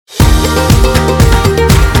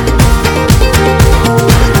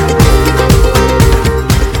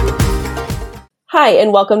Hi,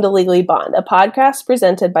 and welcome to Legally Bond, a podcast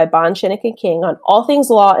presented by Bond, Shinnick & King on all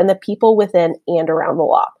things law and the people within and around the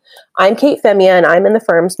law. I'm Kate Femia, and I'm in the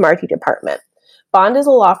firm's Marti department. Bond is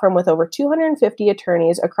a law firm with over 250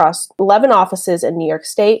 attorneys across 11 offices in New York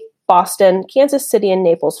State, Boston, Kansas City, and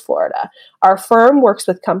Naples, Florida. Our firm works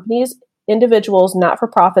with companies, individuals,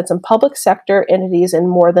 not-for-profits, and public sector entities in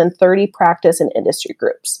more than 30 practice and industry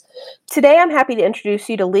groups. Today, I'm happy to introduce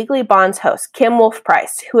you to Legally Bond's host, Kim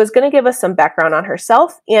Wolfe-Price, who is going to give us some background on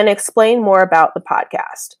herself and explain more about the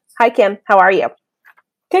podcast. Hi, Kim. How are you?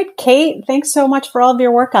 Good, Kate. Thanks so much for all of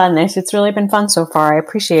your work on this. It's really been fun so far. I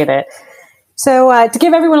appreciate it. So to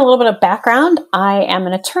give everyone a little bit of background, I am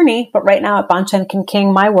an attorney, but right now at Bond, Shinnick &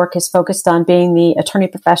 King, my work is focused on being the attorney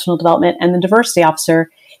professional development and the diversity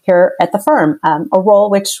officer here at the firm, a role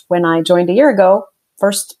which, when I joined a year ago,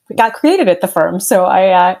 first got created at the firm. So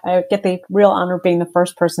I get the real honor of being the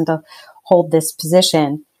first person to hold this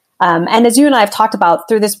position. And as you and I have talked about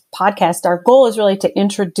through this podcast, our goal is really to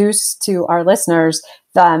introduce to our listeners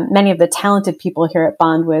many of the talented people here at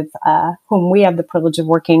Bond with whom we have the privilege of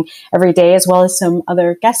working every day, as well as some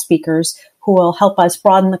other guest speakers who will help us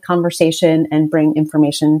broaden the conversation and bring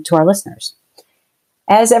information to our listeners.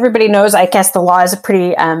 As everybody knows, I guess the law is a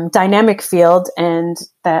pretty dynamic field, and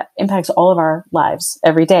that impacts all of our lives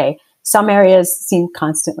every day. Some areas seem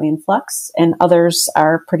constantly in flux, and others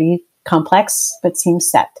are pretty complex, but seem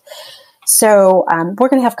set. So we're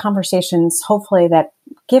going to have conversations, hopefully, that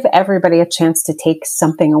give everybody a chance to take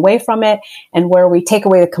something away from it, and where we take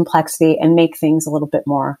away the complexity and make things a little bit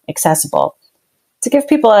more accessible. To give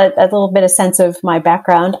people a little bit of sense of my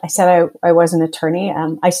background, I said I was an attorney.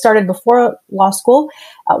 I started before law school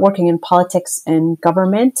working in politics and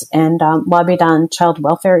government and lobbied on child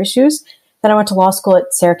welfare issues. Then I went to law school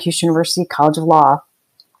at Syracuse University College of Law.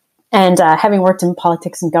 And having worked in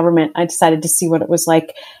politics and government, I decided to see what it was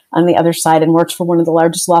like on the other side and worked for one of the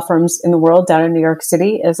largest law firms in the world down in New York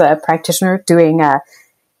City as a practitioner doing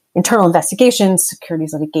internal investigations,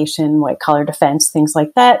 securities litigation, white-collar defense, things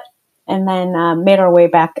like that. And then made our way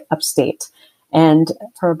back upstate. And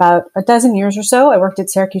for about a dozen years or so, I worked at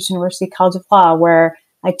Syracuse University College of Law, where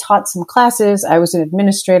I taught some classes. I was an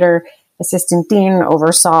administrator, assistant dean,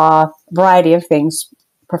 oversaw a variety of things.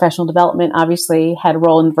 Professional development, obviously, had a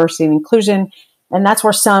role in diversity and inclusion. And that's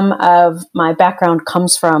where some of my background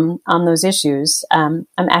comes from on those issues. I'm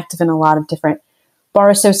active in a lot of different bar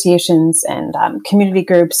associations and community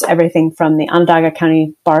groups, everything from the Onondaga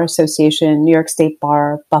County Bar Association, New York State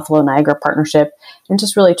Bar, Buffalo Niagara Partnership, and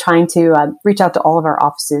just really trying to reach out to all of our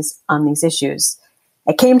offices on these issues.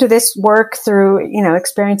 I came to this work through,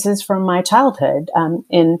 experiences from my childhood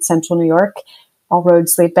in central New York. All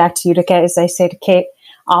roads lead back to Utica, as I say to Kate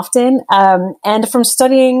often, and from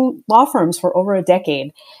studying law firms for over a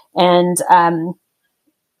decade. And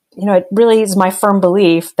it really is my firm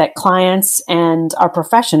belief that clients and our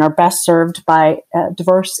profession are best served by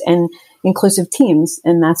diverse and inclusive teams.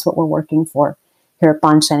 And that's what we're working for here at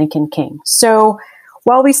Bond, Shinnick & King. So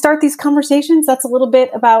while we start these conversations, that's a little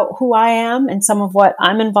bit about who I am and some of what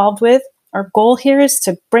I'm involved with. Our goal here is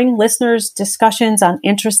to bring listeners discussions on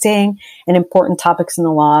interesting and important topics in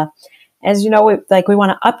the law. As you know, we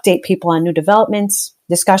want to update people on new developments,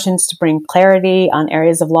 discussions to bring clarity on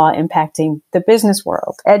areas of law impacting the business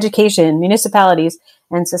world, education, municipalities,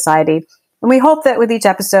 and society. And we hope that with each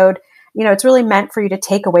episode, it's really meant for you to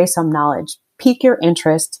take away some knowledge, pique your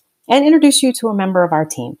interest, and introduce you to a member of our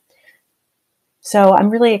team. So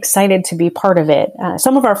I'm really excited to be part of it.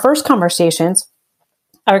 Some of our first conversations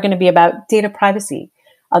are going to be about data privacy,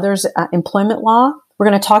 others employment law. We're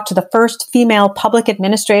going to talk to the first female public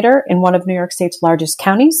administrator in one of New York State's largest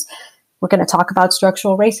counties. We're going to talk about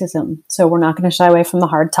structural racism, so we're not going to shy away from the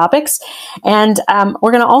hard topics. And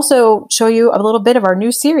we're going to also show you a little bit of our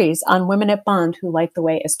new series on women at Bond who light the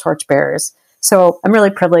way as torchbearers. So I'm really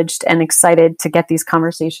privileged and excited to get these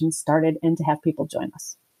conversations started and to have people join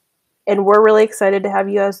us. And we're really excited to have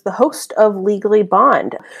you as the host of Legally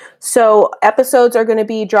Bond. So episodes are going to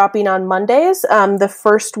be dropping on Mondays. The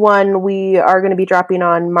first one we are going to be dropping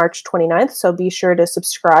on March 29th. So be sure to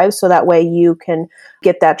subscribe so that way you can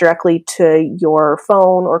get that directly to your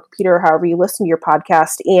phone or computer, however you listen to your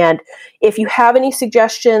podcast. And if you have any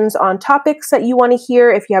suggestions on topics that you want to hear,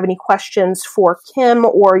 if you have any questions for Kim,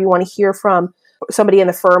 or you want to hear from somebody in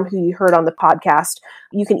the firm who you heard on the podcast,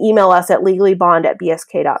 you can email us at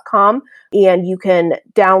legallybond@bsk.com, and you can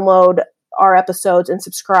download our episodes and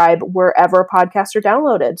subscribe wherever podcasts are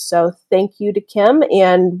downloaded. So thank you to Kim,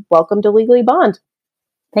 and welcome to Legally Bond.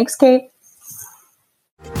 Thanks, Kate.